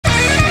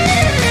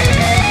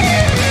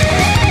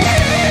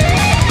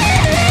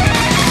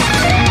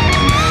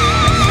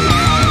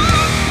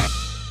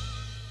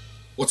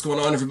What's going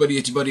on, everybody?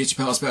 It's your buddy, it's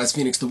your pal Spaz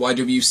Phoenix, the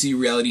YWC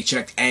Reality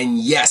Check, and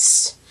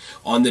yes,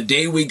 on the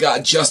day we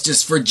got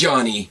justice for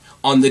Johnny,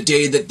 on the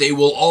day that they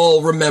will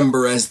all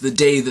remember as the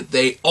day that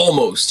they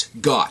almost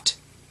got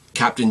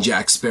Captain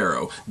Jack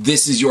Sparrow,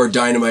 this is your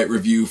Dynamite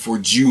review for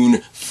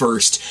June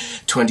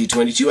 1st,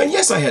 2022, and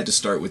yes, I had to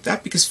start with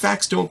that because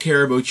facts don't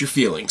care about your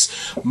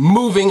feelings.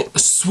 Moving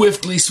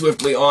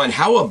swiftly on,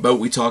 how about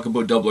we talk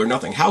about Double or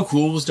Nothing? How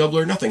cool was Double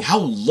or Nothing? How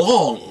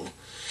long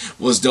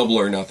was Double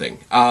or Nothing?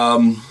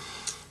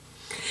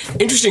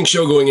 Interesting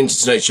show going into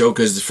tonight's show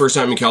because it's the first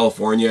time in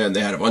California and they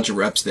had a bunch of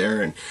reps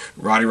there and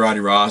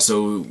rah,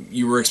 so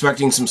you were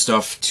expecting some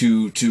stuff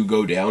to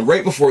go down.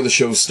 Right before the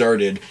show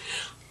started,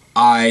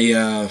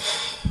 I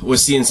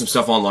was seeing some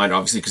stuff online,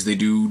 obviously, because they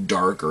do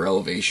Dark or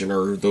Elevation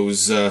or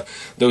those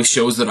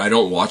shows that I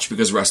don't watch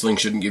because wrestling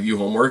shouldn't give you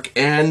homework,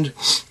 and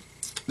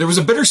there was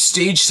a better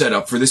stage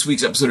setup for this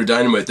week's episode of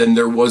Dynamite than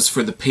there was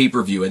for the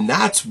pay-per-view, and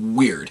that's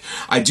weird.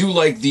 I do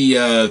like the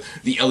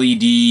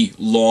LED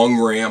long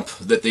ramp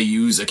that they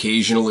use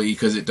occasionally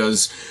because it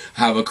does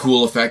have a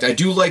cool effect. I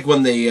do like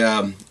when they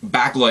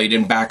backlight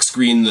and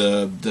backscreen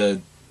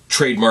the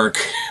trademark,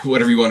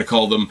 whatever you want to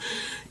call them,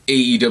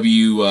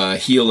 AEW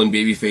heel and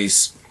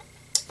babyface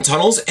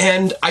tunnels,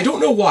 and I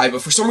don't know why,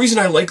 but for some reason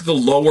I like the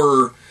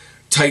lower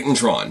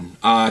Titantron,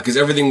 because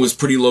everything was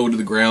pretty low to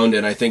the ground,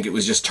 and I think it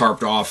was just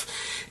tarped off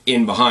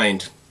in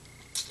behind.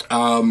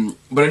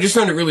 But I just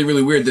found it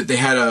really weird that they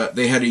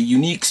had a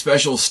unique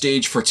special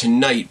stage for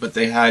tonight, but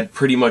they had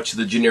pretty much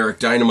the generic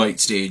Dynamite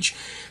stage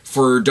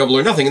for Double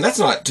or Nothing, and that's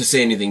not to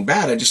say anything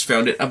bad, I just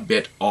found it a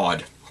bit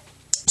odd.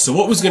 So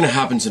what was going to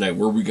happen tonight?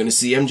 Were we going to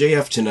see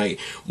MJF tonight?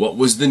 What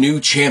was the new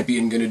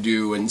champion going to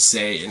do and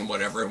say and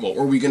whatever? And what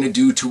were we going to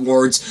do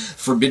towards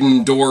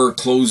Forbidden Door,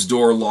 Closed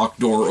Door, Locked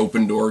Door,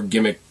 Open Door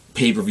gimmick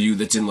pay-per-view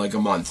that's in like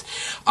a month?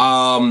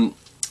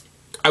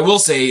 I will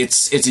say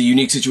it's a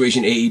unique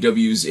situation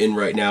AEW's in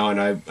right now,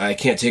 and I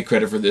can't take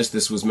credit for this.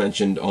 This was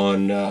mentioned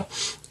on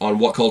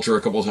What Culture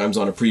a couple of times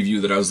on a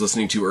preview that I was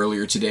listening to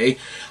earlier today.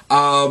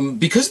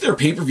 Because their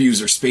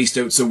pay-per-views are spaced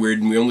out so weird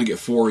and we only get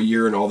 4 a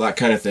year and all that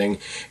kind of thing,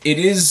 it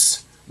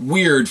is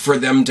weird for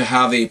them to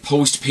have a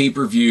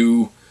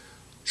post-pay-per-view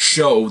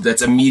show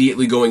that's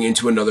immediately going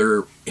into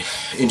another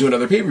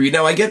pay-per-view.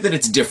 Now, I get that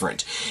it's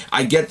different.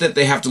 I get that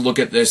they have to look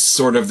at this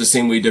sort of the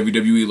same way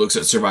WWE looks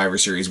at Survivor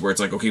Series, where it's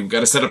like, okay, we've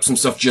got to set up some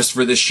stuff just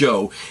for this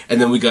show, and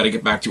then we got to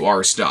get back to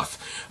our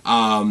stuff.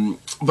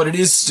 But it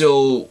is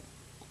still,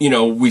 you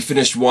know, we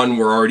finished one,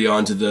 we're already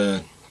on to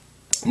the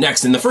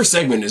next, and the first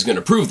segment is going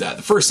to prove that.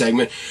 The first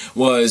segment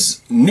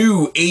was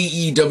new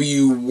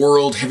AEW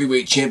World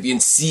Heavyweight Champion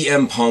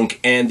CM Punk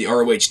and the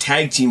ROH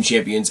Tag Team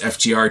Champions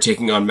FTR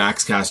taking on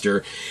Max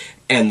Caster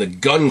and the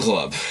Gun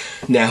Club.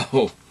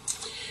 Now,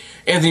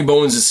 Anthony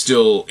Bowens is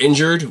still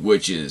injured,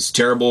 which is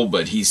terrible,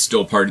 but he's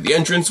still part of the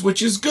entrance,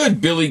 which is good.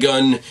 Billy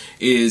Gunn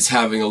is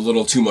having a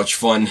little too much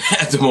fun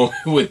at the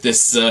moment with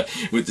this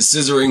with the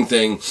scissoring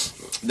thing.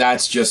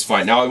 That's just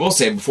fine. Now, I will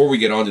say, before we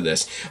get on to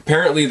this,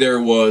 apparently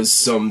there was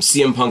some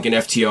CM Punk and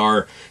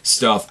FTR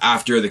stuff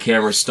after the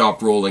camera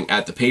stopped rolling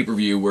at the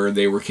pay-per-view where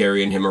they were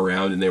carrying him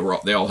around and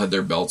they all had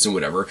their belts and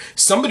whatever.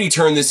 Somebody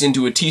turned this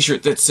into a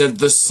t-shirt that said,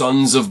 "The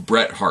Sons of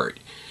Bret Hart."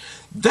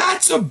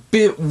 That's a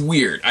bit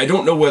weird. I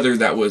don't know whether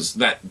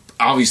that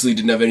obviously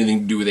didn't have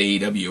anything to do with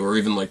AEW or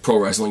even like pro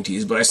wrestling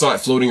tees, but I saw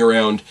it floating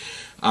around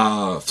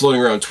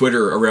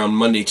Twitter around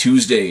Monday,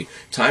 Tuesday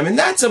time, and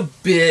that's a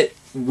bit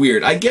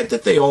weird. I get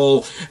that they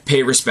all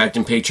pay respect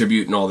and pay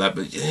tribute and all that,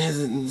 but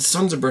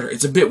Sons of Bret Hart,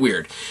 it's a bit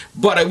weird.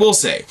 But I will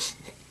say,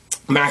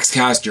 Max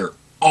Caster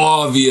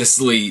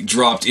obviously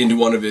dropped into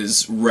one of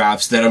his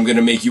raps that I'm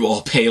gonna make you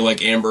all pay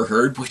like Amber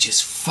Heard, which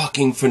is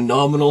fucking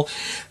phenomenal.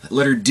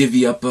 Let her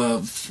divvy up,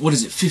 what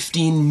is it,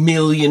 $15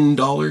 million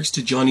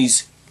to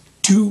Johnny's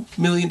 $2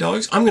 million.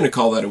 I'm going to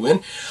call that a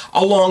win,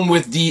 along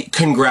with the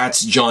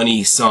congrats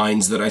Johnny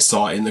signs that I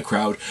saw in the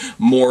crowd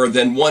more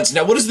than once.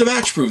 Now, what does the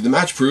match prove? The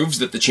match proves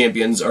that the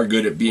champions are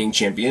good at being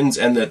champions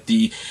and that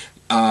the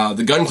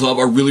Gun Club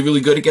are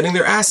really good at getting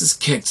their asses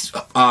kicked.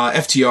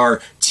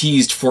 FTR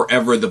teased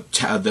forever the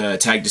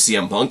tag to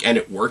CM Punk, and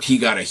it worked. He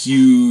got a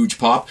huge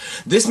pop.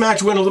 This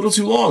match went a little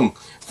too long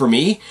for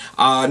me.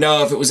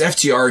 Now, if it was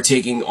FTR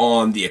taking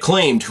on the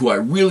Acclaimed, who I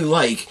really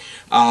like,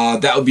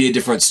 that would be a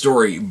different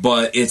story,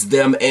 but it's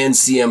them and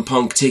CM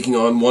Punk taking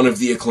on one of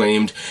the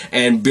Acclaimed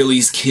and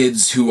Billy's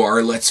kids, who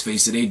are, let's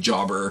face it, a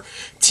jobber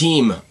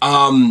team.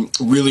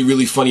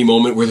 Really funny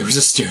moment where there was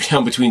a stare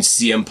down between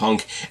CM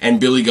Punk and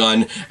Billy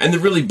Gunn, and the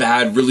really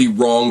bad, really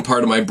wrong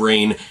part of my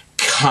brain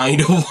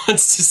kind of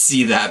wants to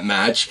see that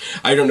match.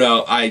 I don't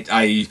know,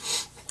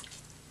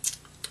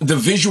 the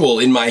visual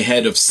in my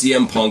head of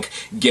CM Punk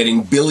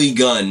getting Billy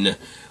Gunn,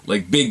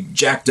 like big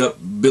jacked up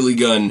Billy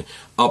Gun,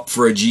 up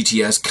for a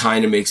GTS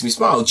kind of makes me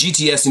smile.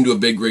 GTS into a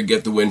big rig,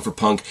 get the win for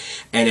Punk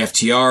and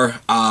FTR.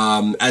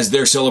 As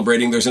they're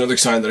celebrating, there's another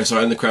sign that I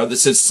saw in the crowd that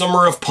says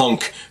Summer of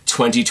Punk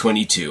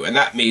 2022, and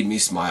that made me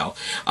smile.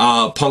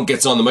 Punk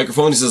gets on the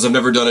microphone. He says, I've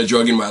never done a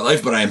drug in my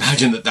life, but I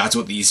imagine that that's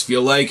what these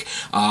feel like.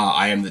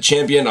 I am the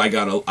champion. I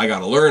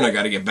gotta learn. I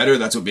gotta get better.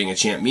 That's what being a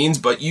champ means,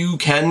 but you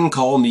can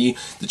call me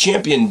the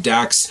champion.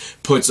 Dax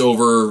puts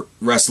over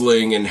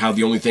wrestling and how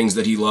the only things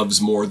that he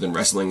loves more than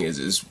wrestling is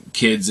his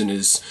kids and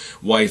his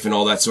wife and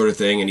all that sort of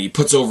thing, and he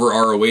puts over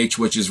ROH,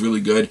 which is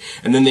really good.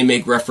 And then they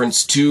make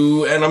reference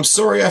to, and I'm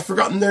sorry I've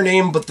forgotten their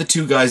name, but the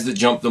two guys that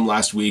jumped them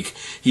last week.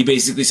 He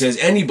basically says,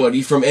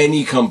 anybody from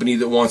any company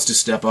that wants to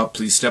step up,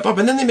 please step up.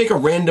 And then they make a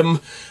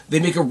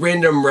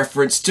random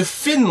reference to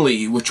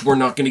Finley, which we're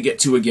not going to get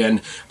to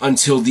again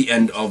until the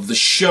end of the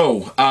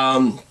show.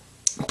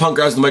 Punk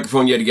grabs the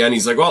microphone yet again.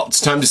 He's like, well,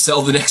 it's time to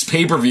sell the next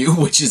pay-per-view,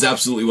 which is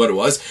absolutely what it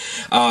was.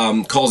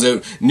 Calls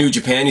out New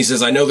Japan. He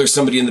says, I know there's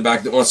somebody in the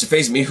back that wants to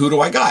face me. Who do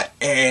I got?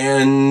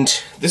 And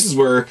this is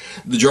where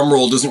the drum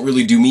roll doesn't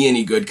really do me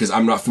any good because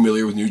I'm not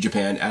familiar with New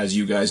Japan, as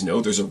you guys know.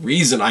 There's a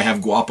reason I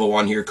have Guapo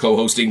on here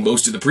co-hosting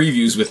most of the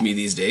previews with me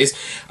these days.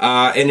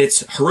 And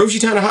it's Hiroshi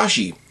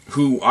Tanahashi,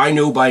 who I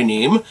know by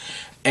name.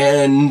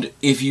 And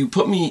if you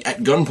put me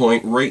at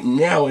gunpoint right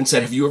now and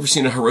said, have you ever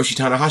seen a Hiroshi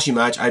Tanahashi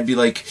match? I'd be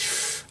like,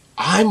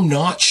 I'm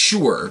not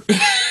sure.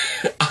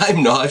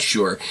 I'm not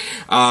sure.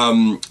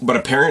 But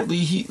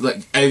apparently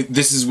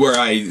this is where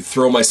I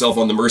throw myself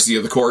on the mercy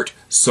of the court,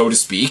 so to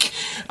speak,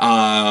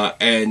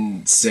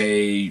 and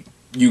say,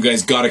 you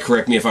guys gotta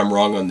correct me if I'm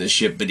wrong on this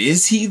shit, but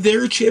is he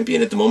their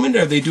champion at the moment?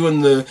 Are they doing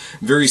the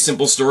very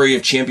simple story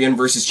of champion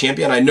versus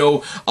champion? I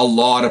know a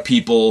lot of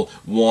people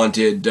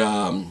wanted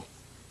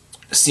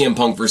CM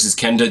Punk versus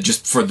Kenta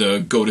just for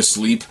the go to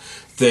sleep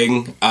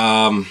thing.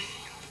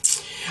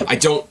 I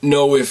don't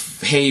know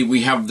if, hey,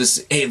 we have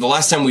this, hey, the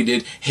last time we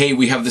did, hey,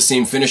 we have the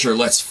same finisher,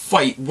 let's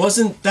fight.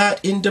 Wasn't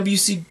that in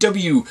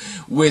WCW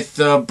with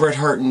Bret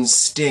Hart and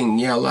Sting?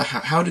 Yeah,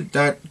 how did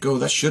that go?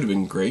 That should have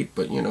been great,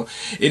 but, you know,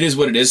 it is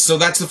what it is. So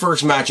that's the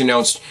first match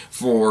announced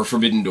for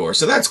Forbidden Door.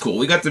 So that's cool.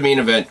 We got the main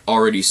event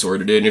already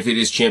sorted, and if it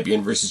is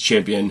champion versus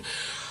champion,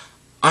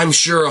 I'm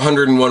sure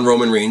 101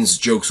 Roman Reigns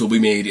jokes will be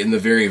made in the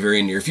very,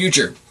 very near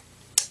future.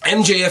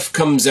 MJF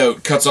comes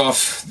out, cuts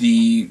off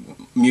the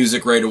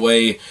music right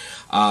away,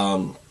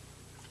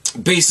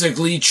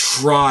 basically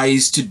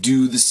tries to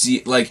do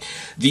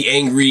the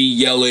angry,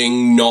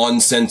 yelling,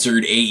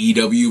 non-censored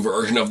AEW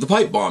version of the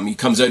pipe bomb. He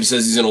comes out, he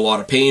says he's in a lot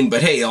of pain,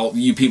 but hey,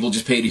 you people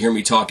just pay to hear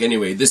me talk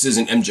anyway. This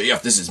isn't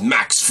MJF, this is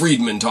Max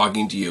Friedman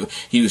talking to you.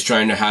 He was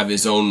trying to have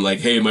his own, like,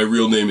 hey, my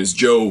real name is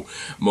Joe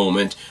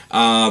moment.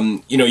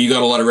 You know, you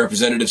got a lot of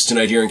representatives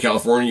tonight here in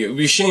California. It would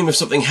be a shame if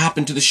something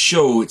happened to the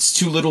show. It's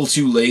too little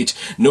too late.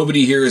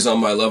 Nobody here is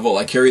on my level.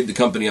 I carried the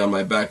company on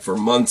my back for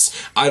months.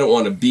 I don't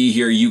want to be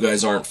here. You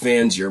guys aren't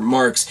fans. You're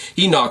marks.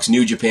 He knocks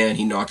New Japan.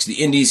 He knocks the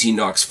Indies. He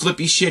knocks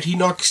Flippy shit. He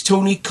knocks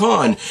Tony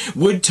Khan.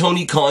 Would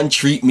Tony Khan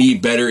treat me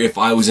better if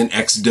I was an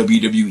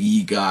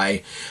ex-WWE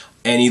guy?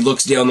 And he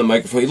looks down the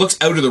microphone. He looks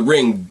out of the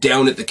ring,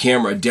 down at the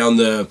camera, down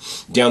the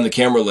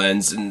camera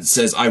lens, and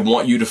says, I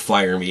want you to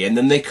fire me. And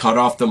then they cut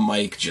off the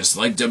mic, just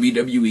like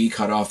WWE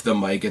cut off the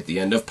mic at the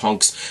end of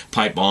Punk's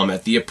pipe bomb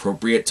at the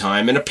appropriate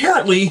time. And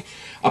apparently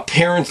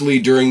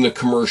during the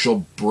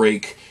commercial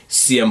break,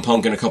 CM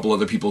Punk and a couple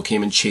other people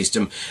came and chased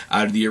him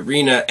out of the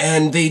arena,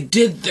 and they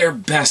did their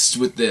best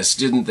with this,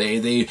 didn't they?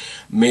 They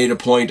made a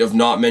point of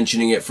not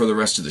mentioning it for the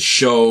rest of the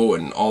show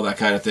and all that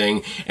kind of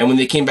thing, and when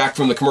they came back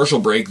from the commercial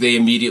break, they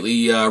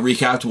immediately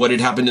recapped what had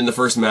happened in the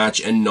first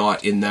match and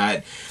not in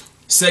that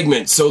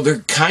segment. So they're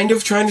kind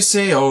of trying to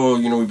say, oh,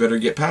 you know, we better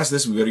get past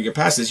this,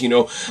 you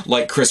know,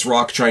 like Chris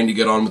Rock trying to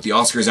get on with the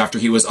Oscars after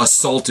he was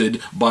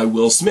assaulted by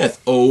Will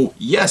Smith. Oh,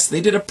 yes,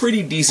 they did a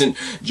pretty decent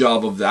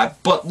job of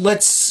that, but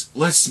let's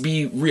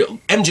be real.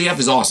 MJF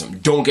is awesome,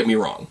 don't get me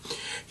wrong.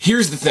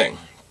 Here's the thing.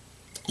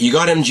 You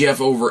got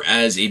MJF over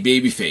as a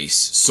babyface,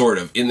 sort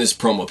of, in this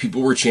promo.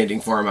 People were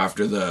chanting for him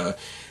after the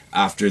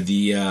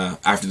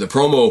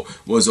promo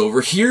was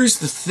over. Here's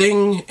the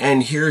thing,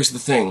 and here's the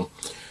thing.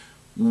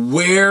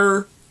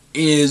 Where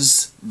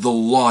is the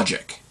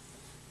logic?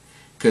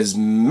 Because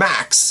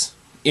Max,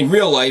 in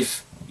real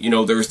life, you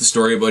know, there was the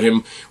story about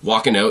him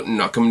walking out and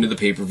not coming to the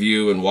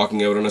pay-per-view and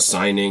walking out on a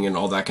signing and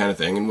all that kind of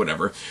thing and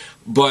whatever.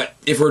 But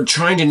if we're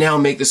trying to now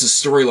make this a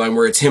storyline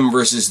where it's him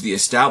versus the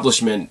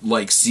establishment,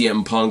 like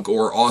CM Punk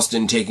or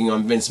Austin taking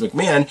on Vince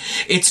McMahon,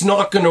 it's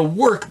not going to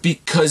work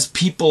because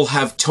people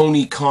have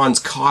Tony Khan's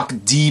cock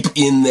deep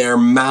in their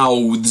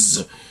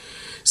mouths.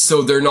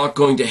 So they're not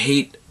going to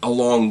hate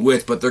along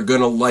with, but they're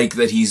going to like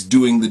that he's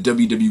doing the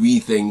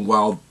WWE thing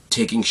while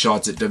taking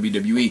shots at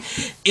WWE.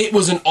 It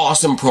was an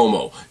awesome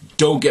promo.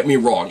 Don't get me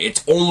wrong.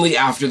 It's only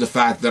after the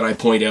fact that I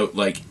point out,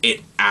 like,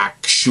 it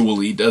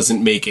actually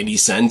doesn't make any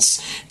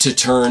sense to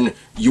turn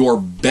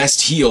your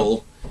best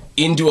heel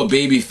into a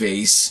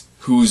babyface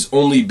who's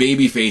only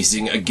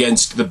babyfacing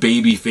against the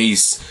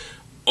babyface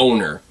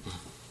owner.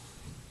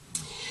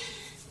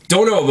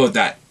 Don't know about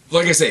that.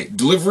 like I say,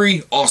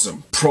 delivery,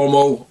 awesome.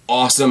 Promo,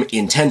 awesome.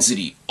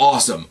 Intensity,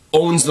 awesome.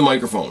 Owns the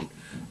microphone.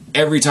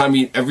 Every time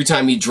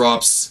he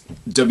drops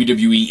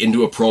WWE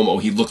into a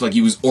promo, he looked like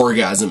he was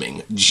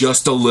orgasming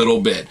just a little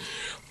bit.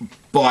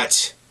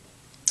 But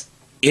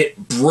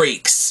it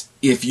breaks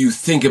if you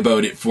think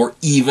about it for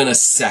even a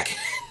second.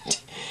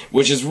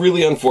 Which is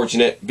really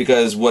unfortunate,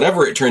 because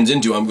whatever it turns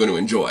into, I'm going to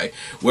enjoy.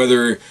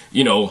 Whether,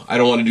 you know, I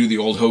don't want to do the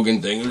old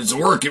Hogan thing. It's a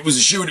work, it was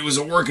a shoot, it was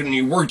a work, and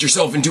you worked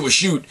yourself into a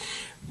shoot.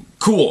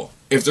 Cool.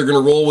 If they're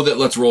going to roll with it,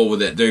 let's roll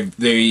with it.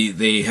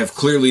 They have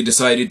clearly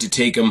decided to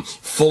take him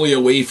fully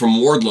away from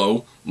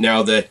Wardlow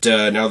now that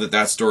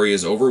that story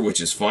is over,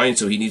 which is fine.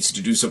 So he needs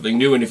to do something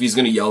new, and if he's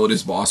going to yell at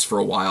his boss for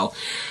a while,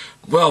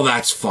 well,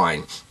 that's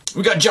fine.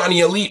 We got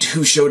Johnny Elite,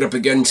 who showed up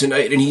again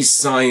tonight, and he's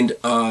signed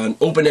an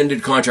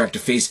open-ended contract to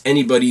face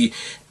anybody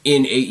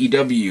in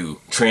AEW.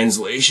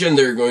 Translation,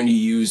 they're going to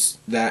use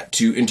that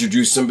to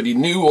introduce somebody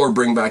new or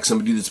bring back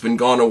somebody that's been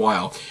gone a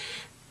while.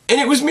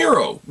 And it was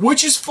Miro,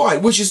 which is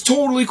fine, which is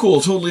totally cool,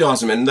 totally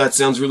awesome, and that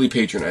sounds really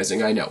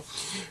patronizing, I know.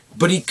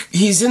 But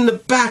he's in the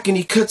back and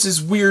he cuts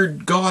his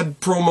weird God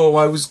promo,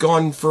 I was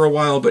gone for a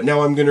while, but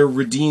now I'm going to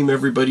redeem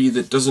everybody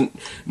that doesn't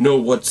know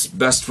what's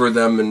best for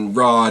them, and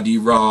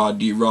rah-dee-rah,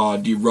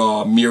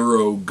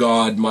 Miro,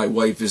 God, my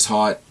wife is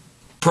hot,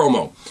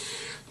 promo.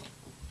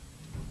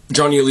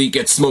 Johnny Elite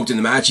gets smoked in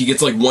the match. He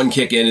gets like one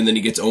kick in and then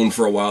he gets owned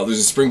for a while. There's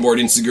a springboard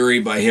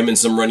enziguri by him and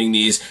some running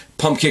knees.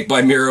 Pump kick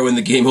by Miro, and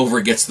the game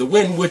over gets the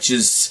win, which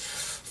is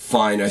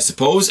fine, I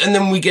suppose. And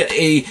then we get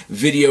a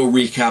video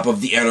recap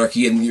of the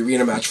Anarchy in the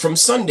Arena match from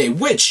Sunday,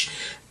 which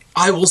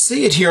I will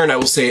say it here and I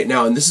will say it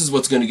now, and this is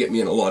what's going to get me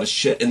in a lot of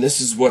shit, and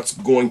this is what's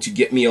going to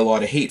get me a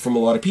lot of hate from a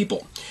lot of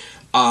people.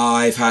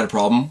 I've had a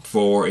problem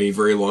for a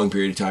very long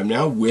period of time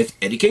now with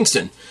Eddie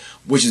Kingston,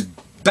 which is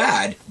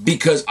bad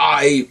because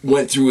I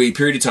went through a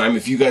period of time.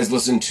 If you guys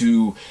listen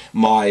to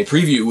my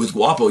preview with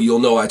Guapo, you'll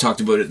know I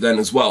talked about it then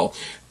as well.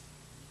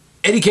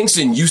 Eddie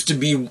Kingston used to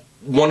be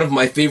one of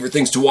my favorite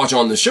things to watch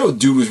on the show.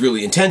 Dude was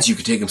really intense. You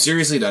could take him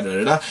seriously,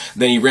 da-da-da-da.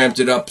 Then he ramped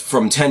it up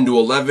from 10 to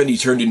 11. He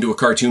turned into a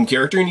cartoon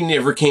character, and he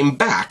never came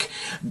back.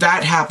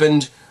 That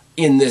happened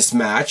in this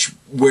match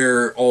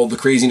where all the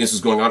craziness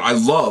was going on. I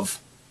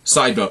love,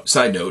 side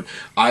note,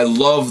 I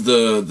love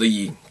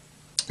the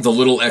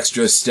little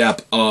extra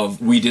step of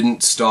we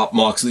didn't stop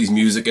Moxley's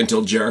music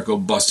until Jericho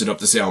busted up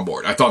the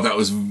soundboard. I thought that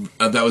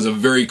was a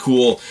very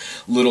cool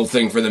little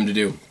thing for them to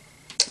do.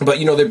 But,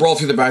 you know, they brawl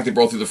through the back, they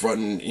brawl through the front,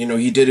 and, you know,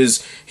 he did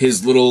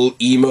his little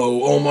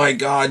emo, oh my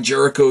God,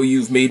 Jericho,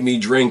 you've made me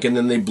drink, and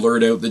then they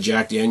blurred out the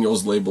Jack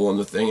Daniels label on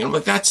the thing, and I'm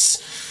like,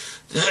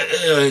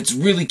 it's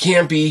really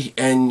campy,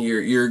 and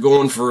you're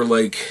going for,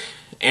 like,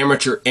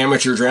 amateur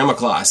drama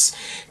class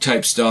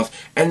type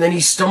stuff, and then he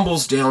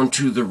stumbles down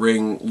to the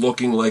ring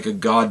looking like a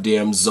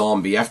goddamn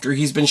zombie after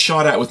he's been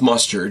shot at with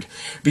mustard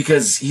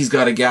because he's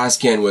got a gas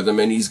can with him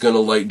and he's gonna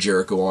light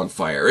Jericho on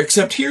fire.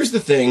 Except here's the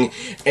thing,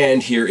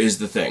 and here is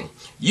the thing.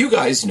 You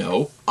guys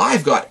know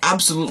I've got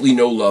absolutely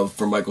no love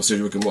for Michael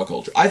Sidgwick and What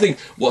Culture. I think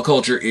What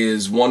Culture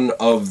is one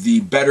of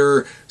the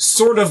better,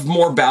 sort of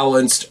more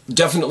balanced,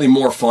 definitely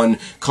more fun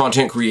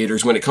content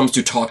creators when it comes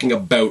to talking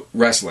about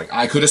wrestling.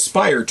 I could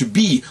aspire to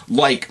be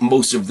like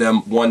most of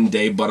them one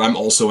day, but I'm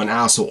also an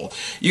asshole.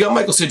 You got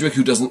Michael Sidgwick,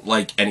 who doesn't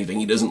like anything.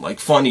 He doesn't like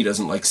fun, he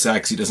doesn't like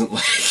sex, he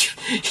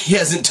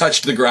hasn't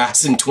touched the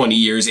grass in 20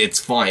 years, it's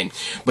fine.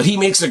 But he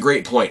makes a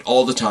great point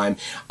all the time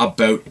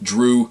about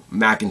Drew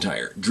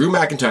McIntyre. Drew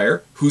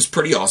McIntyre, who's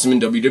pretty awesome in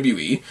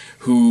WWE,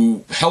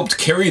 who helped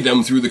carry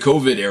them through the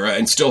COVID era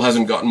and still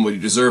hasn't gotten what he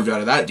deserved out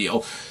of that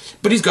deal.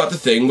 But he's got the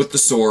thing with the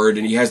sword,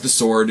 and he has the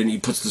sword, and he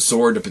puts the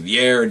sword up in the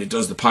air, and it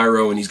does the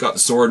pyro, and he's got the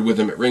sword with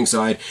him at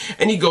ringside,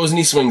 and he goes and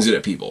he swings it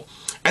at people.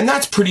 And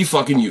that's pretty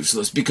fucking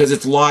useless, because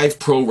it's live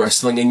pro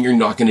wrestling, and you're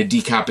not going to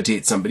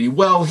decapitate somebody.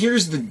 Well,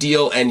 here's the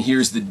deal, and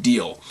here's the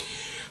deal.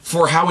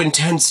 For how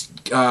intense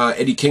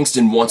Eddie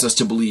Kingston wants us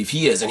to believe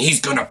he is, and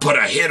he's gonna put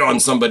a hit on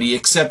somebody,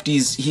 except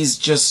he's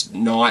just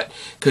not,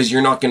 because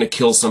you're not gonna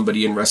kill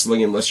somebody in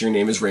wrestling unless your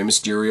name is Rey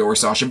Mysterio or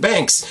Sasha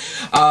Banks.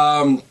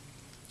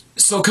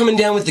 So coming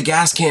down with the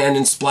gas can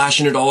and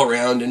splashing it all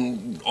around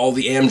and all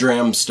the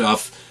Amdram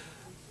stuff,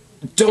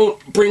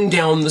 don't bring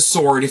down the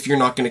sword if you're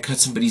not going to cut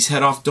somebody's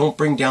head off. Don't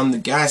bring down the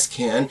gas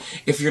can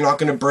if you're not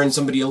going to burn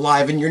somebody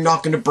alive. And you're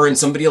not going to burn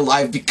somebody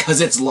alive because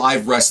it's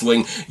live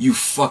wrestling, you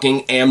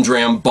fucking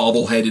Amdram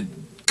bobbleheaded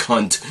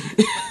cunt.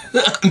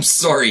 I'm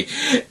sorry.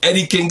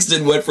 Eddie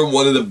Kingston went from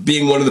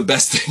being one of the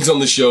best things on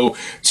the show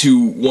to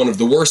one of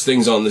the worst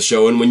things on the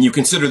show, and when you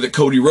consider that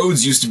Cody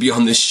Rhodes used to be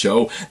on this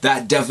show,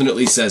 that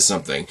definitely says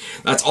something.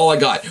 That's all I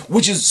got,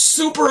 which is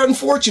super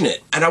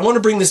unfortunate, and I want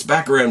to bring this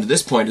back around to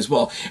this point as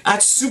well.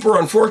 That's super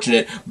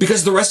unfortunate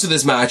because the rest of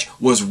this match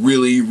was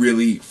really,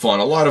 really fun.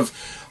 A lot of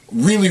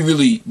really,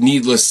 really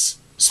needless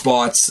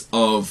spots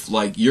of,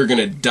 like, you're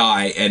gonna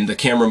die and the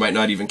camera might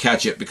not even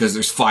catch it because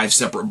there's 5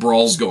 separate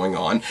brawls going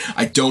on.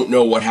 I don't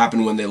know what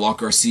happened when they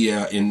locked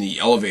Garcia in the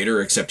elevator,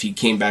 except he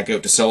came back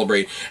out to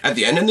celebrate at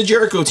the end, and the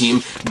Jericho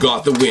team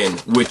got the win,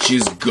 which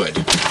is good.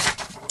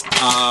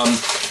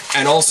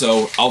 And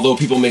also, although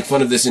people make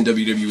fun of this in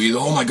WWE,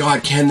 oh my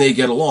god, can they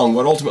get along?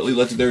 What ultimately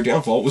led to their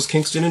downfall was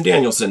Kingston and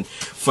Danielson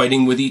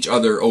fighting with each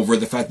other over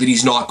the fact that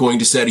he's not going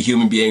to set a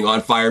human being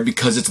on fire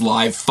because it's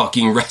live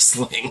fucking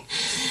wrestling.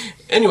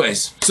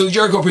 Anyways, so the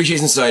Jericho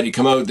Appreciation Society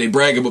come out, they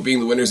brag about being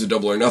the winners of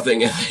Double or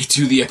Nothing, and they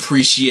do the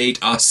appreciate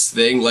us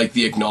thing, like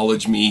the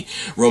acknowledge me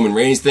Roman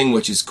Reigns thing,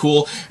 which is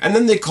cool, and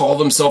then they call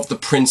themselves the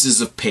Princes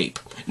of Pape.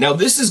 Now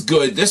this is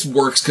good, this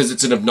works because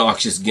it's an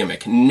obnoxious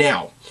gimmick.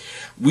 Now,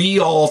 we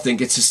all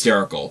think it's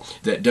hysterical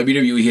that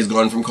WWE has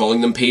gone from calling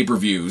them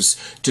pay-per-views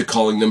to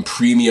calling them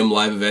premium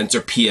live events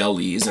or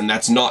PLEs, and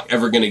that's not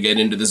ever going to get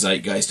into the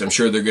zeitgeist. I'm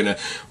sure they're going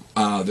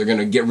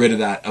to get rid of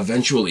that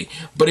eventually.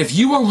 But if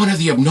you are one of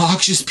the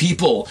obnoxious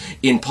people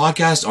in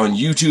podcasts, on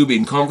YouTube,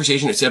 in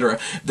conversation, etc.,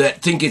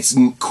 that think it's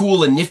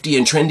cool and nifty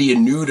and trendy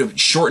and new to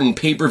shorten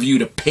pay-per-view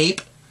to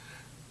pape,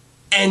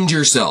 end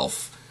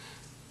yourself.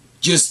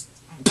 Just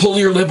pull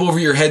your lip over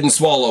your head and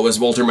swallow, as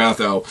Walter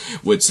Matthau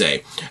would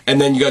say. And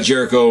then you got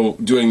Jericho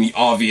doing the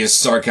obvious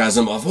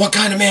sarcasm of, what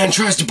kind of man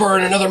tries to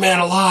burn another man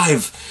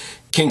alive?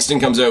 Kingston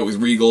comes out with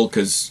Regal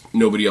because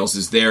nobody else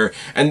is there,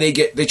 and they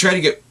try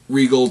to get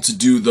Regal to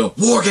do the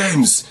War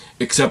Games,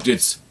 except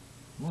it's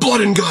blood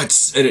and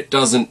guts, and it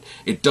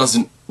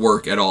doesn't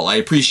work at all. I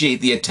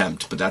appreciate the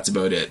attempt, but that's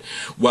about it.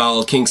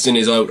 While Kingston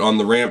is out on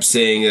the ramp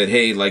saying that,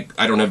 hey, like,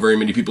 I don't have very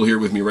many people here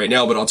with me right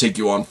now, but I'll take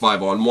you on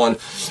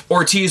 5-on-1.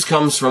 Ortiz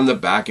comes from the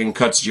back and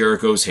cuts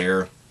Jericho's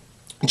hair.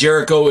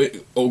 Jericho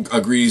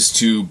agrees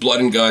to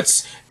blood and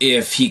guts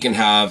if he can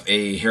have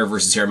a hair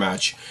versus hair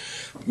match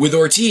with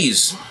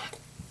Ortiz.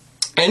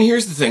 And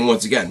here's the thing,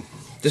 once again,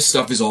 this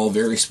stuff is all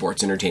very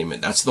sports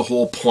entertainment. That's the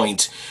whole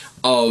point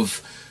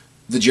of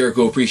the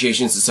Jericho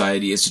Appreciation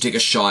Society, is to take a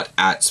shot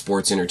at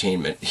sports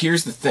entertainment.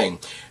 Here's the thing.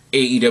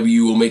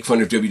 AEW will make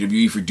fun of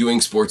WWE for doing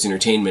sports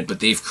entertainment,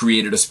 but they've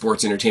created a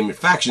sports entertainment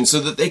faction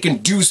so that they can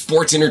do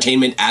sports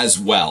entertainment as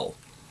well.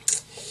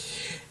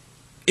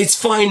 It's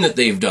fine that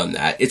they've done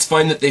that. It's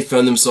fine that they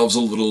found themselves a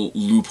little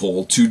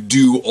loophole to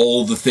do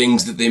all the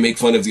things that they make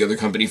fun of the other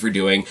company for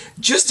doing.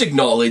 Just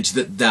acknowledge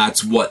that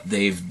that's what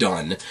they've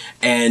done.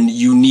 And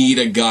you need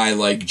a guy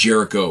like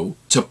Jericho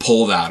to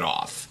pull that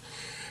off.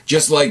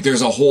 Just like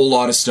there's a whole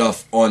lot of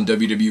stuff on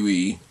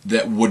WWE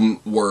that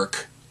wouldn't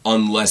work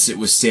unless it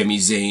was Sami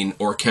Zayn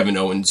or Kevin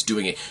Owens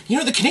doing it. You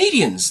know, the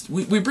Canadians,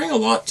 we bring a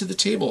lot to the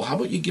table. How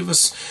about you give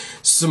us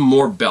some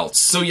more belts?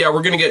 So yeah,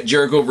 we're going to get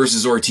Jericho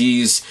versus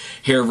Ortiz,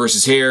 hair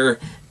versus hair,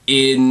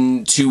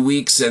 in 2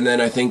 weeks, and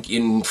then I think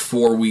in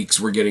 4 weeks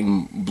we're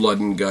getting blood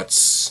and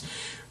guts,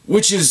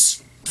 which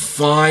is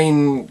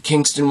fine.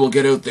 Kingston will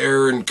get out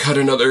there and cut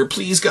another,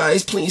 please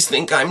guys, please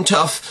think I'm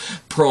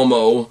tough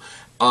promo.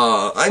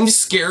 I'm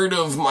scared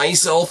of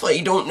myself. I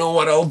don't know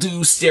what I'll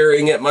do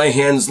staring at my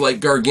hands like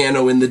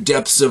Gargano in the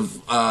depths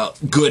of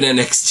good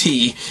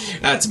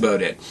NXT. That's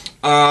about it.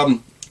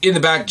 In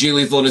the back, Jay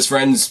Lethal and his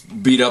friends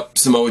beat up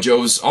Samoa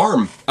Joe's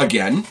arm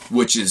again,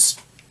 which is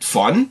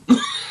fun.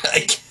 I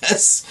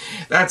guess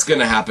that's going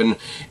to happen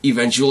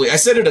eventually. I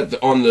said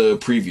it on the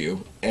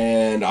preview,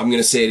 and I'm going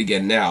to say it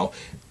again now.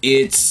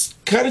 It's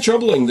kind of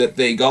troubling that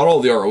they got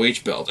all the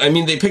ROH belts. I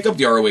mean, they picked up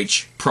the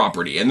ROH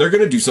property, and they're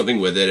going to do something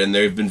with it, and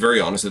they've been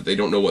very honest that they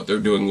don't know what they're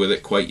doing with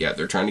it quite yet.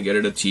 They're trying to get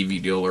it a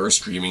TV deal or a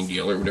streaming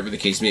deal or whatever the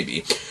case may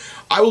be.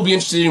 I will be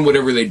interested in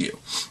whatever they do.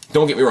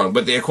 Don't get me wrong,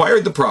 but they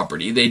acquired the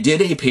property. They did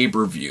a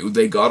pay-per-view.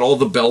 They got all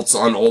the belts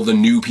on all the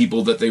new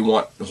people that they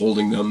want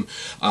holding them.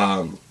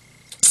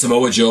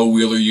 Samoa Joe,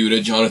 Wheeler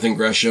Yuta, Jonathan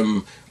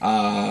Gresham,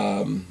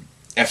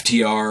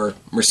 FTR,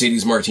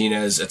 Mercedes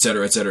Martinez,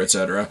 etc., etc.,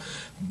 etc.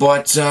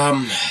 But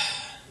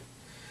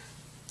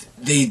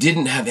they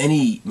didn't have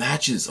any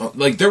matches.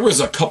 Like, there was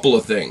a couple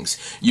of things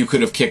you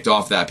could have kicked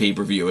off that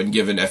pay-per-view and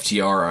given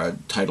FTR a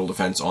title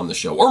defense on the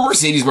show, or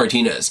Mercedes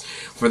Martinez,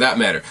 for that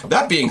matter.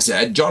 That being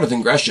said,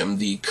 Jonathan Gresham,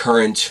 the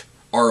current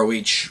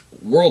ROH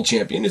World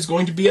Champion, is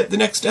going to be at the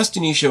next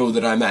Destiny show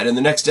that I'm at, and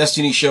the next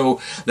Destiny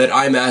show that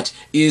I'm at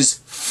is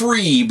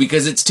free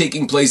because it's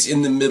taking place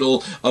in the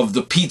middle of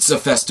the Pizza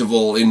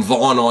Festival in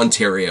Vaughan,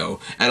 Ontario,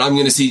 and I'm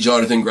going to see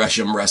Jonathan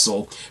Gresham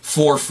wrestle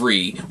for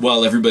free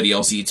while everybody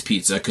else eats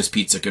pizza, because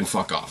pizza can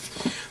fuck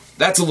off.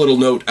 That's a little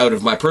note out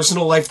of my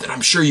personal life that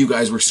I'm sure you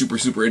guys were super,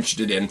 super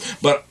interested in,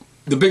 but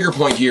the bigger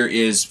point here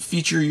is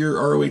feature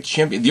your ROH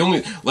champion.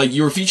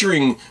 You were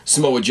featuring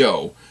Samoa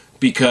Joe,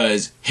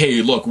 because, hey,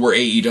 look, we're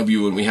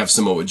AEW and we have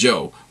Samoa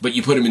Joe. But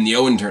you put him in the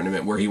Owen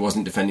tournament where he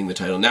wasn't defending the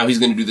title. Now he's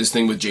going to do this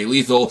thing with Jay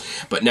Lethal,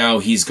 but now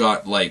he's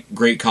got, like,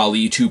 Great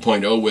Khali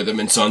 2.0 with him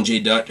and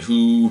Sanjay Dutt,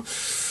 who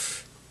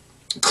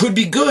could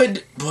be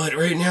good, but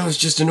right now is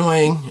just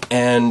annoying.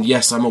 And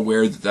yes, I'm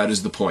aware that that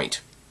is the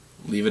point.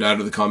 Leave it out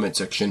of the comment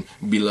section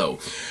below.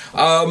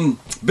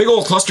 Big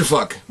old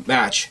clusterfuck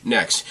match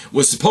next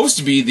was supposed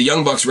to be the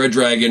Young Bucks, Red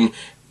Dragon,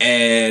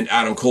 and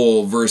Adam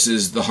Cole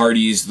versus the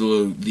Hardys,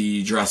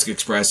 the Jurassic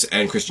Express,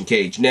 and Christian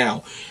Cage.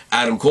 Now,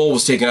 Adam Cole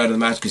was taken out of the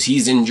match because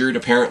he's injured,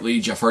 apparently.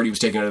 Jeff Hardy was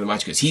taken out of the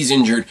match because he's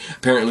injured.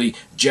 Apparently,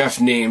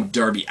 Jeff named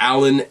Darby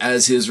Allin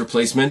as his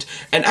replacement.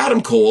 And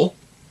Adam Cole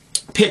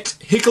picked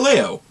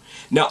Hikuleo.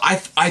 Now, I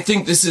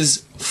think this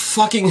is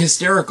fucking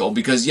hysterical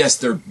because, yes,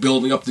 they're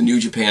building up the New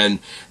Japan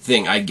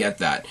thing. I get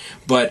that.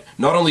 But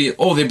not only,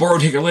 oh, they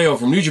borrowed Hikuleo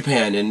from New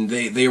Japan and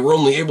they were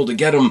only able to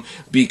get him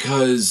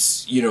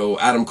because, you know,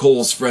 Adam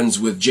Cole's friends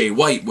with Jay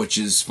White, which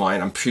is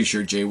fine. I'm pretty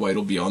sure Jay White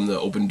will be on the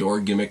Open Door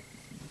gimmick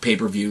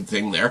pay-per-view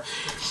thing there.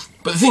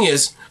 But the thing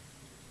is,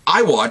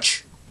 I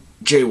watch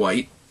Jay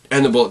White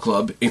and the Bullet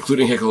Club,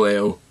 including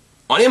Hikuleo,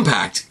 on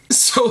Impact.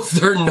 So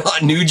they're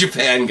not New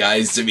Japan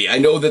guys to me. I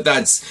know that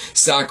that's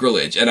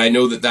sacrilege, and I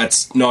know that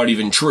that's not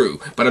even true,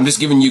 but I'm just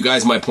giving you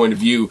guys my point of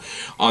view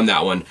on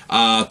that one.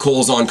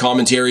 Cole's on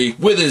commentary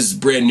with his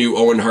brand new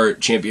Owen Hart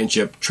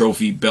Championship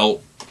trophy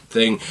belt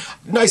thing.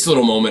 Nice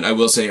little moment, I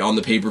will say, on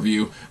the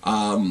pay-per-view.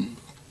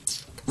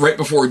 Right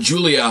before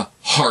Julia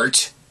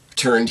Hart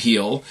turned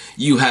heel,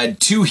 you had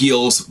two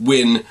heels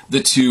win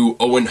the two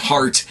Owen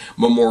Hart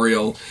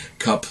Memorial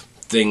Cup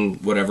thing,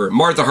 whatever.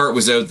 Martha Hart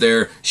was out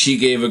there. She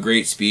gave a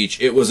great speech.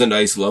 It was a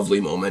nice, lovely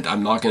moment.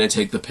 I'm not going to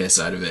take the piss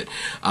out of it.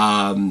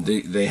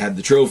 They had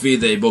the trophy.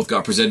 They both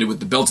got presented with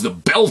the belts. The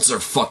belts are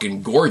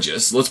fucking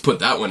gorgeous. Let's put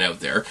that one out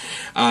there.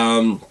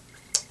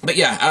 But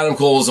yeah, Adam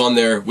Cole is on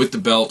there with the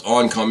belt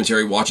on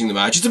commentary watching the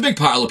match. It's a big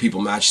pile of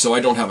people match, so I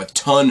don't have a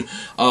ton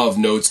of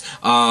notes.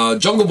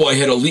 Jungle Boy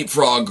had a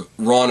leapfrog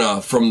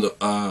Rana from the...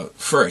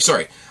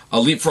 a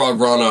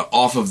leapfrog Rana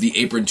off of the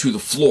apron to the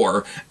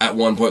floor at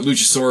one point.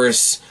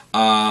 Luchasaurus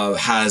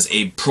has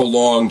a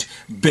prolonged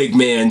big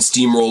man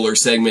steamroller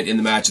segment in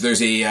the match.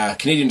 There's a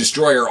Canadian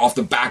Destroyer off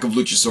the back of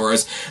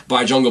Luchasaurus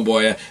by Jungle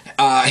Boy.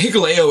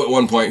 Hikuleo at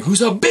one point,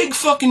 who's a big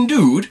fucking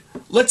dude,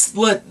 let's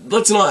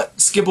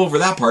not skip over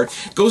that part,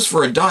 goes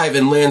for a dive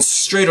and lands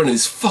straight on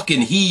his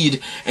fucking head,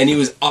 and he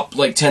was up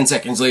like 10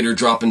 seconds later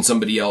dropping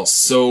somebody else.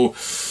 So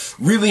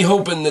really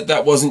hoping that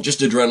that wasn't just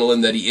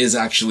adrenaline, that he is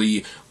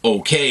actually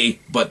okay,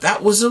 but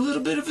that was a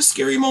little bit of a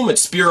scary moment.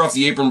 Spear off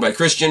the apron by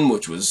Christian,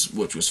 which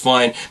was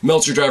fine.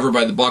 Meltzer driver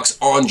by the Bucks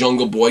on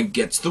Jungle Boy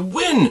gets the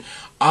win.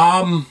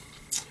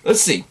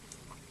 Let's see.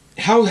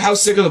 How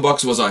sick of the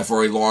Bucks was I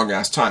for a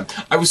long-ass time?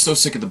 I was so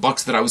sick of the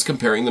Bucks that I was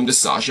comparing them to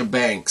Sasha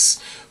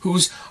Banks,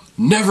 who's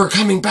never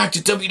coming back to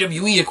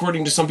WWE,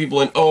 according to some people,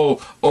 and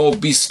oh,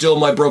 be still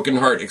my broken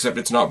heart, except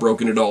it's not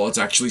broken at all. It's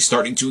actually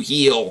starting to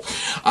heal.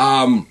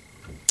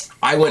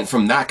 I went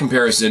from that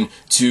comparison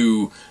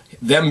to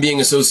them being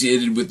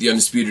associated with the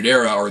Undisputed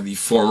Era, or the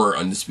former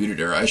Undisputed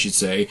Era, I should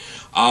say.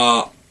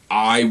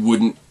 I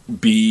wouldn't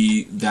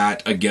be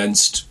that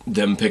against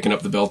them picking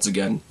up the belts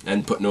again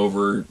and putting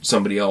over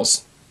somebody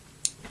else.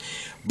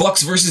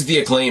 Bucks versus the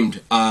Acclaimed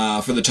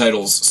for the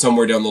titles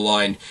somewhere down the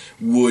line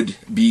would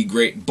be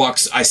great.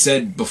 Bucks, I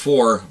said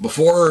before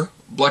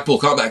Blackpool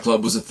Combat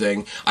Club was a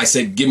thing, I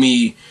said give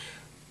me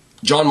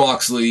Jon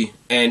Moxley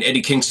and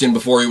Eddie Kingston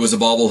before he was a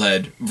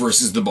bobblehead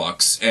versus the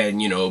Bucks,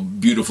 and, you know,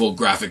 beautiful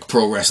graphic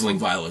pro wrestling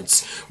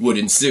violence would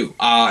ensue.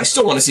 I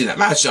still want to see that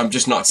match. I'm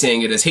just not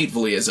saying it as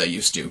hatefully as I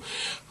used to.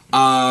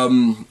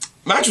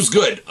 Match was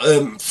good.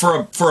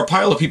 For a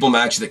pile of people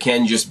match that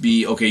can just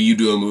be, okay, you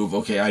do a move,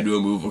 okay, I do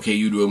a move, okay,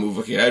 you do a move,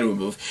 okay, I do a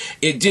move.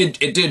 It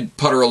did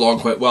putter along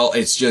quite well.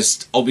 It's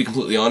just, I'll be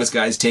completely honest,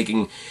 guys,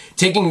 taking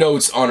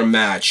notes on a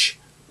match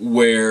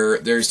where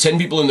there's 10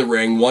 people in the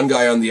ring, one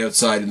guy on the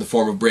outside in the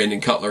form of Brandon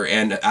Cutler,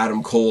 and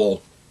Adam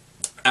Cole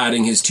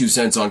adding his 2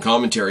 cents on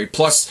commentary,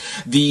 plus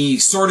the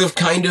sort of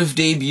kind of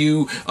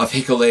debut of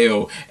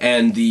Hikuleo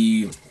and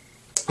the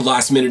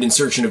last-minute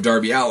insertion of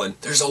Darby Allin.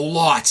 There's a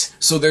lot.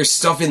 So there's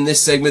stuff in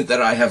this segment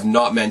that I have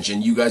not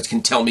mentioned. You guys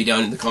can tell me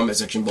down in the comment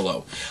section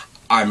below.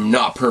 I'm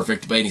not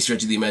perfect by any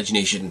stretch of the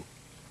imagination,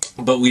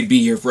 but we'd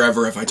be here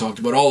forever if I talked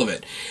about all of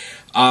it.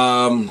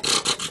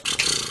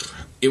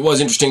 It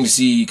was interesting to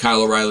see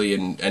Kyle O'Reilly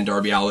and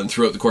Darby Allin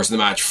throughout the course of the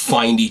match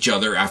find each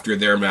other after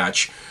their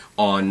match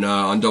on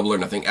Double or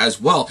Nothing as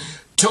well.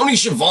 Tony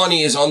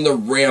Schiavone is on the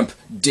ramp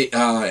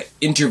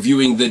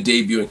interviewing the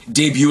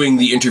debuting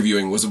the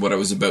interviewing was what I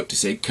was about to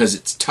say, because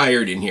it's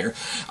tired in here.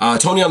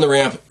 Tony on the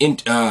ramp,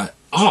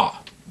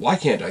 why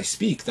can't I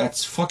speak?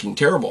 That's fucking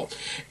terrible.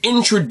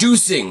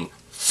 Introducing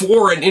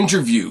for an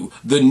interview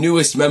the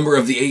newest member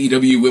of the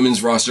AEW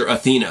women's roster,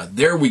 Athena.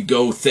 There we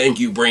go. Thank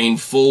you, brain.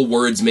 Full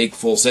words make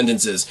full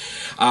sentences.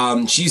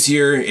 She's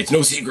here. It's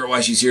no secret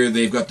why she's here.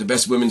 They've got the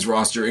best women's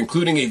roster,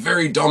 including a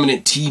very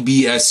dominant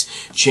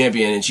TBS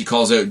champion, and she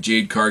calls out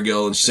Jade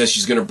Cargill, and she says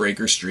she's going to break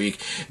her streak.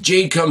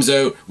 Jade comes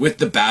out with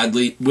the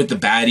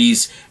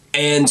baddies,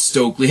 and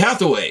Stokely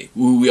Hathaway,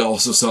 who we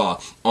also saw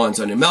on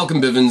Sunday.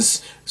 Malcolm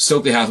Bivens,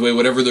 Stokely Hathaway,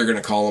 whatever they're going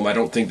to call him. I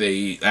don't think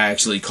they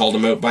actually called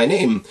him out by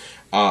name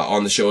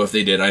on the show. If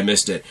they did, I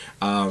missed it.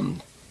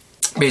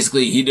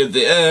 Basically, he did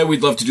the,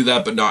 we'd love to do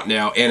that, but not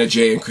now. Anna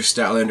Jay and Chris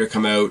Statlander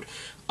come out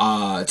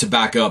to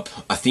back up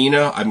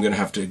Athena. I'm going to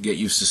have to get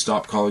used to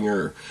stop calling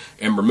her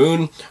Ember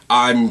Moon.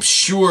 I'm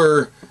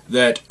sure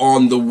that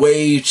on the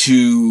way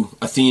to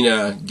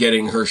Athena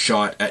getting her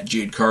shot at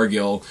Jade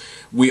Cargill,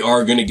 we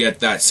are going to get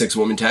that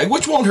 6-woman tag,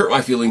 which won't hurt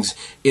my feelings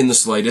in the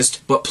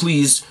slightest. But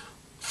please,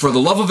 for the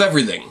love of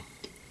everything,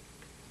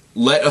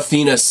 let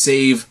Athena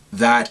save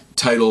that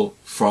title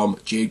from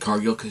Jade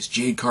Cargill, because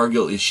Jade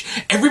Cargill is...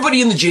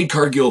 everybody in the Jade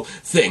Cargill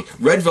thing.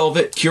 Red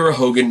Velvet, Kiera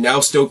Hogan, now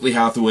Stokely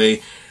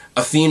Hathaway,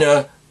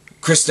 Athena,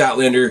 Chris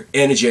Statlander,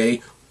 Anna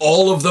Jay.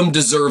 All of them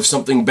deserve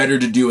something better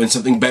to do and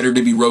something better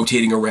to be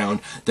rotating around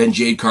than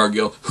Jade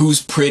Cargill,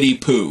 who's pretty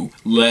poo.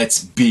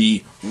 Let's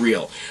be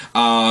real.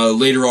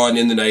 Later on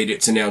in the night,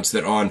 it's announced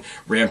that on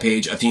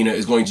Rampage, Athena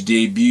is going to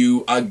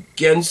debut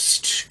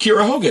against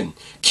Kiera Hogan.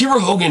 Kiera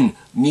Hogan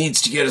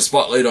needs to get a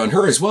spotlight on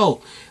her as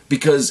well,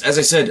 because, as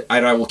I said,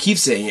 and I will keep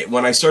saying it,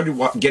 when I started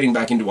getting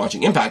back into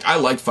watching Impact, I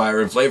liked Fire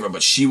and Flavor,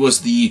 but she was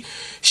the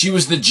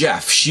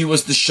Jeff, she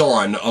was the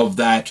Sean of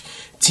that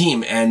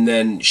team, and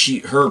then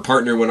her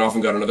partner went off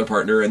and got another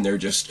partner, and they're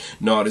just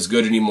not as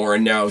good anymore,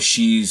 and now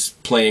she's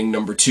playing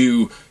number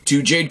 2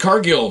 to Jade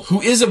Cargill,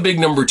 who is a big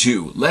number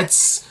 2.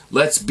 Let's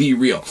be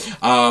real.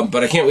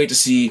 But I can't wait to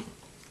see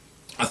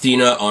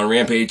Athena on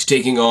Rampage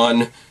taking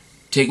on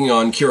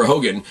Kiera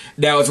Hogan.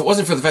 Now, if it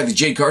wasn't for the fact that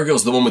Jade Cargill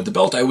is the one with the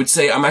belt, I would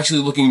say I'm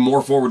actually looking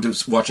more forward to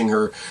watching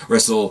her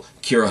wrestle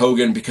Kiera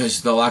Hogan,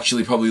 because they'll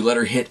actually probably let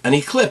her hit an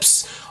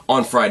Eclipse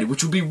on Friday,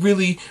 which would be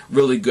really,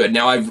 really good.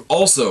 Now, I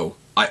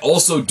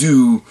also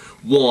do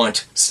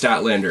want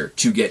Statlander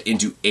to get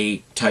into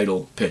a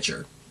title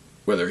picture.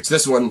 Whether it's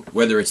this one,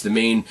 whether it's the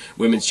main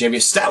women's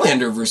champion.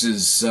 Statlander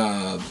versus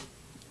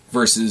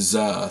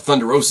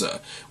Thunder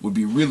Rosa would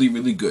be really,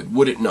 really good,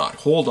 would it not?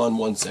 Hold on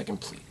one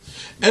second, please.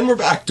 And we're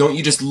back. Don't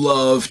you just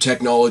love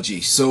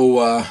technology?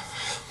 So,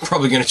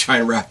 probably going to try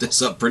and wrap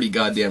this up pretty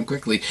goddamn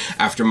quickly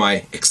after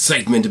my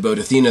excitement about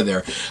Athena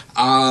there.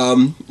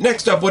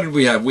 Next up, what did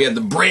we have? We had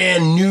the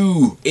brand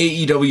new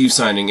AEW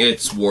signing.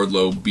 It's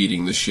Wardlow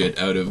beating the shit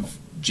out of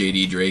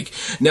JD Drake.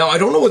 Now, I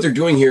don't know what they're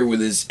doing here with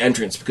his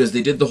entrance, because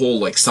they did the whole,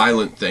 like,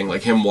 silent thing,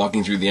 like him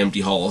walking through the empty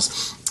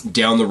halls,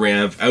 down the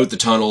ramp, out the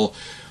tunnel,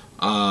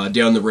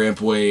 down the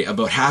rampway.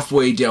 About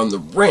halfway down the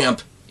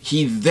ramp,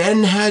 he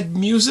then had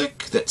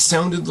music that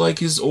sounded like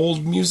his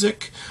old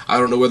music. I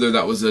don't know whether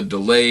that was a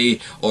delay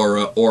or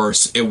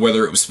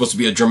whether it was supposed to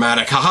be a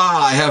dramatic,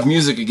 haha, I have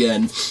music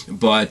again.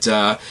 But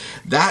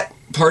that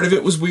part of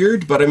it was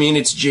weird. But I mean,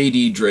 it's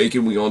JD Drake,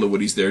 and we all know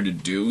what he's there to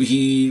do.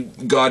 He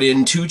got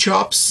in 2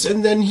 chops,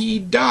 and then he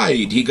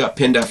died. He got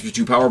pinned after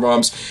 2 power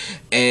bombs,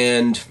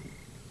 and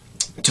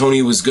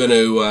Tony was going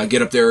to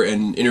get up there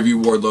and interview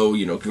Wardlow.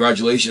 You know,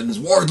 congratulations,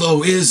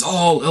 Wardlow is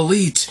all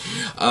elite.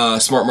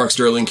 Smart Mark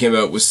Sterling came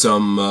out with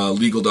some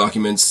legal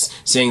documents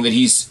saying that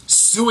he's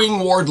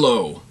suing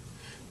Wardlow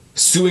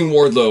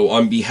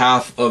on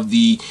behalf of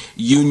the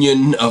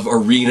Union of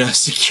Arena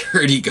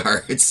Security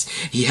Guards.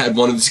 He had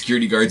one of the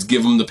security guards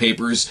give him the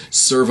papers,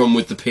 serve him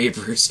with the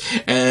papers,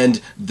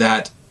 and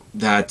that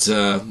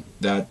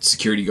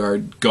security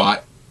guard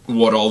got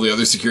what all the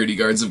other security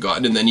guards have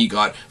gotten, and then he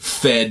got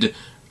fed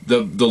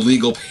the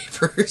legal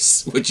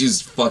papers, which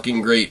is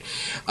fucking great.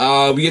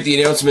 We get the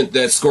announcement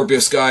that Scorpio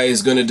Sky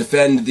is going to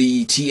defend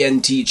the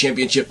TNT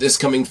Championship this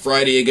coming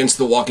Friday against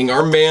the Walking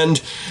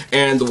Armband,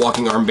 and the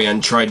Walking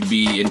Armband tried to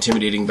be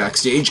intimidating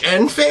backstage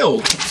and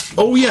failed.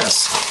 Oh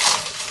yes.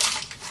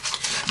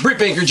 Britt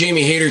Baker,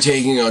 Jamie Hayter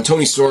taking on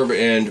Toni Storm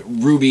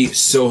and Ruby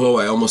Soho.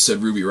 I almost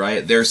said Ruby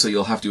Riott there, so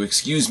you'll have to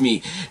excuse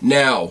me.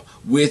 Now,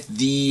 with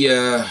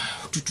the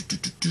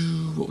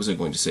what was I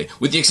going to say?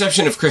 With the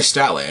exception of Chris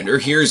Statlander,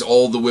 here's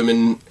all the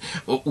women...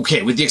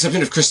 Okay, with the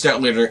exception of Chris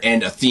Statlander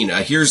and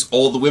Athena, here's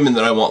all the women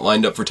that I want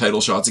lined up for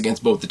title shots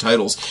against both the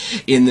titles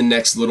in the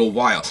next little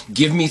while.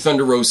 Give me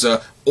Thunder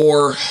Rosa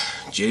or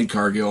Jade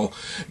Cargill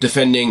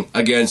defending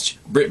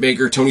against Britt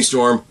Baker, Toni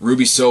Storm,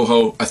 Ruby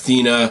Soho,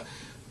 Athena,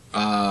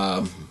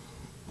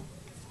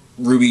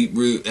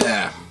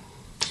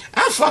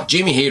 fuck,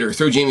 Jamie Hayter.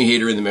 Throw Jamie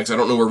Hayter in the mix. I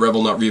don't know where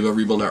Rebel Not Reba,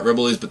 Rebel Not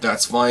Rebel is, but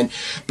that's fine.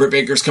 Britt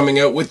Baker's coming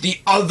out with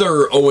the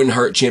other Owen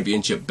Hart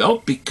Championship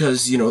belt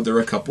because, you know, they're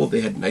a couple.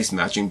 They had nice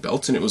matching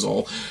belts, and it was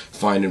all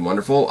fine and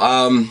wonderful.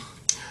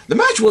 The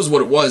match was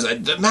what it was.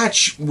 The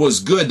match was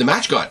good. The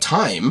match got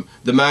time.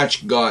 The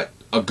match got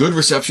a good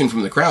reception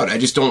from the crowd. I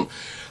just don't...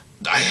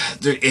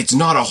 it's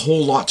not a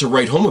whole lot to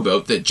write home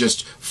about that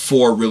just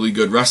 4 really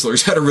good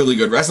wrestlers had a really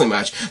good wrestling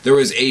match. There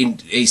was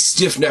a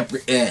stiff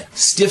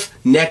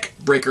neck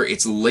breaker.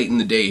 It's late in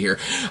the day here.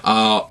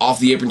 Off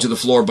the apron to the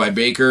floor by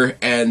Baker,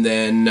 and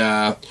then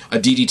a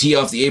DDT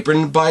off the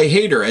apron by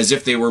Hayter, as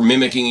if they were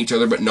mimicking each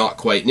other, but not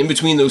quite. And in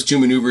between those 2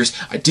 maneuvers,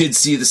 I did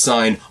see the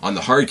sign on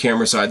the hard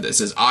camera side that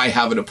says, "I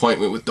have an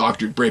appointment with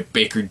Dr. Britt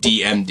Baker,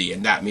 DMD,"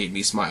 and that made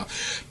me smile.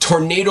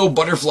 Tornado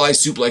butterfly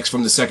suplex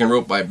from the second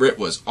rope by Britt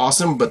was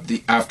awesome, but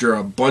after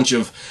a bunch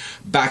of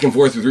back and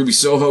forth with Ruby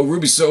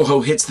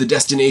Soho hits the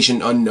Destination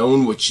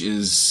Unknown, which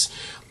is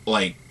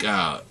like,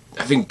 I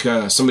think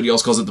somebody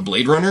else calls it the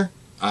Blade Runner,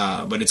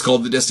 but it's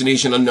called the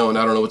Destination Unknown.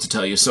 I don't know what to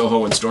tell you.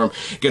 Soho and Storm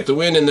get the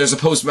win, and there's a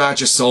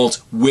post-match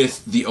assault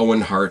with the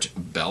Owen Hart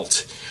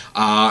belt.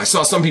 I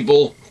saw some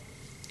people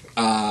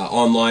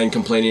online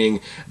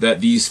complaining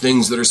that these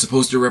things that are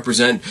supposed to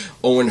represent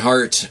Owen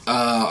Hart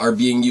are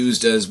being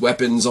used as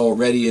weapons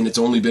already, and it's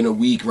only been a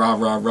week, rah,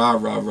 rah, rah,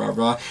 rah, rah,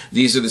 rah.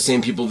 These are the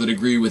same people that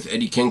agree with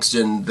Eddie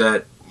Kingston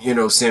that you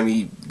know,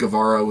 Sammy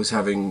Guevara was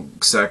having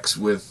sex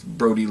with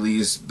Brody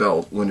Lee's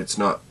belt when it's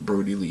not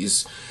Brody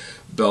Lee's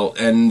belt,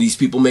 and these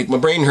people make my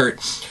brain hurt.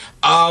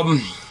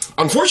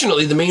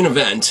 Unfortunately, the main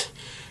event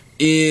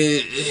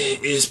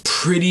is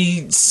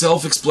pretty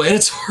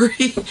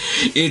self-explanatory.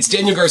 It's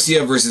Daniel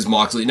Garcia versus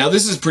Moxley. Now,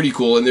 this is pretty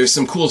cool, and there's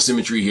some cool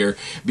symmetry here,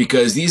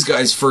 because these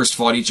guys first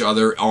fought each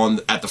other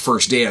at the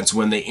first dance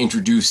when they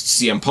introduced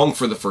CM Punk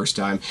for the first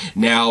time.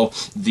 Now,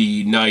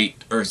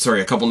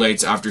 a couple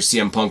nights after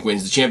CM Punk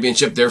wins the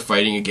championship, they're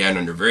fighting again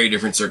under very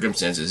different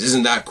circumstances.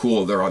 Isn't that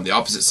cool? They're on the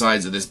opposite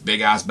sides of this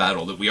big-ass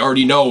battle that we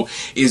already know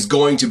is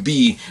going to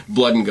be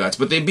blood and guts.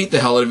 But they beat the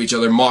hell out of each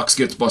other. Mox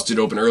gets busted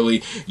open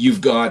early.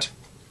 You've got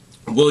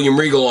William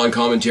Regal on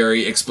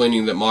commentary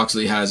explaining that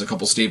Moxley has a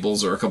couple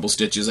staples or a couple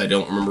stitches, I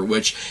don't remember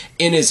which,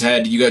 in his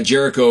head. You got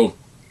Jericho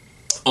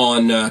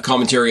on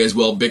commentary as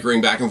well,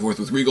 bickering back and forth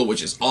with Regal,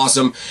 which is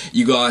awesome.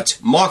 You got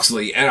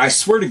Moxley, and I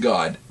swear to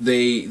God,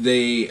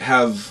 they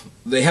have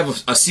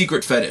a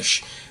secret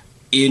fetish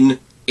in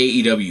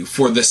AEW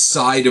for the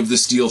side of the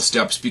steel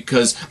steps,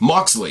 because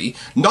Moxley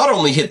not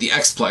only hit the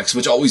X-Plex,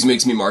 which always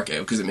makes me mark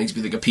out because it makes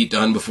me think of Pete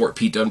Dunne before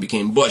Pete Dunne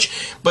became Bush,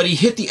 but he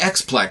hit the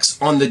X-Plex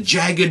on the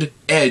jagged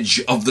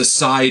edge of the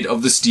side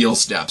of the steel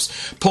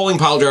steps. Pulling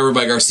piledriver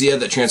by Garcia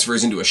that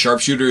transfers into a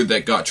sharpshooter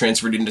that got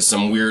transferred into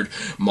some weird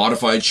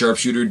modified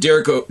sharpshooter.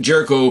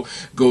 Jericho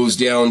goes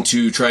down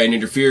to try and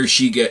interfere.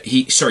 He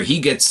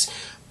gets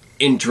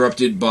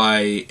interrupted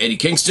by Eddie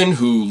Kingston,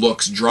 who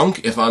looks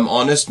drunk, if I'm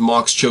honest.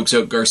 Mox chokes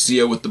out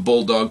Garcia with the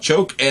bulldog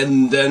choke,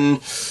 and then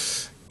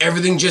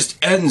everything just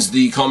ends.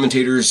 The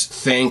commentators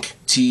thank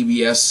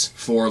TBS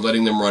for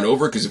letting them run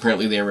over, because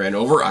apparently they ran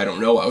over. I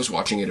don't know. I was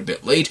watching it a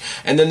bit late.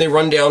 And then they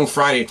run down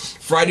Friday.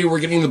 Friday,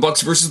 we're getting the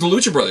Bucks versus the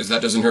Lucha Brothers.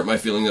 That doesn't hurt my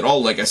feeling at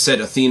all. Like I said,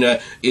 Athena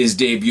is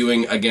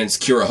debuting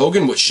against Kira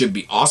Hogan, which should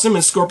be awesome,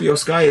 and Scorpio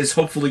Sky is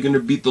hopefully going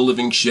to beat the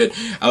living shit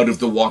out of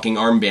the walking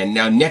armband.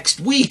 Now, next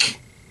week,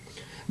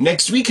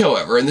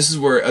 however, and this is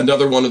where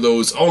another one of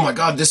those, oh my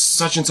god, this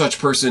such and such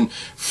person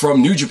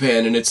from New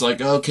Japan, and it's like,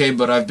 okay,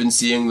 but I've been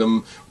seeing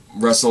them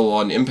wrestle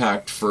on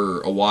Impact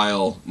for a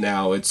while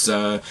now. It's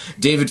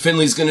David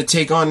Finlay's going to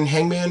take on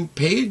Hangman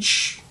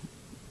Page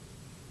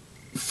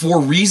for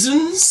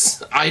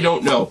reasons I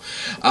don't know.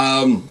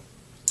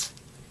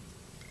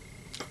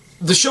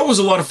 The show was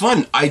a lot of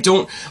fun. I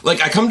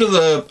come to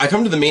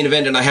the main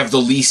event and I have the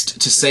least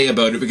to say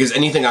about it, because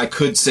anything I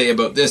could say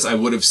about this I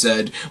would have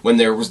said when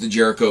there was the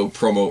Jericho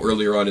promo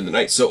earlier on in the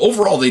night. So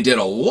overall they did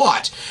a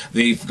lot.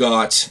 They've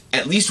got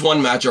at least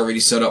one match already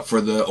set up for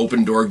the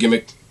Open Door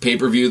gimmick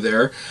pay-per-view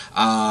there.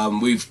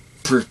 We've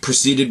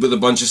proceeded with a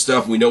bunch of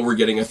stuff. We know we're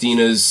getting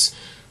Athena's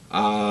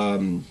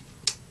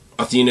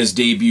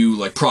debut,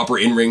 like proper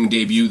in-ring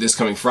debut, this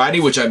coming Friday,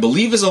 which I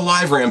believe is a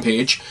live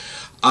Rampage.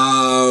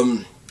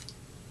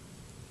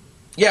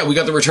 Yeah, we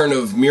got the return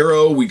of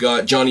Miro. We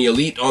got Johnny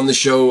Elite on the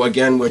show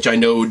again, which I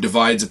know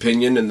divides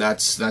opinion, and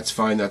that's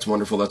fine, that's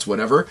wonderful, that's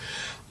whatever.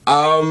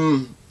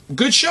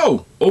 Good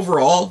show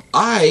overall.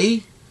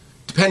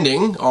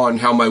 Depending on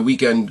how my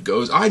weekend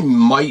goes, I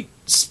might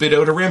spit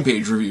out a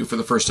Rampage review for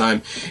the first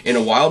time in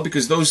a while,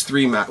 because those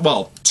two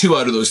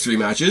out of those three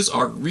matches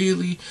are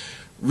really,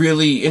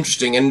 really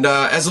interesting. And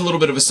as a little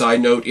bit of a side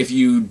note, if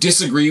you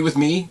disagree with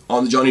me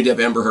on the Johnny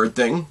Depp Amber Heard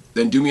thing,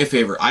 then do me a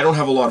favor. I don't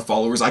have a lot of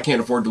followers. I can't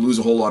afford to lose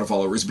a whole lot of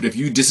followers. But if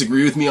you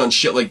disagree with me on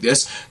shit like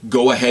this,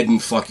 go ahead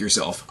and fuck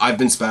yourself. I've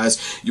been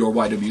Spaz, your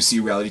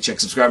YWC reality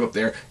check. Subscribe up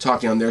there. Talk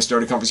down there.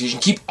 Start a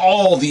conversation. Keep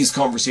all these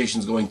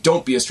conversations going.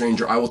 Don't be a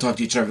stranger. I will talk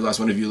to each and every last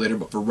one of you later.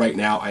 But for right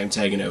now, I am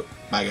tagging out.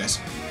 Bye, guys.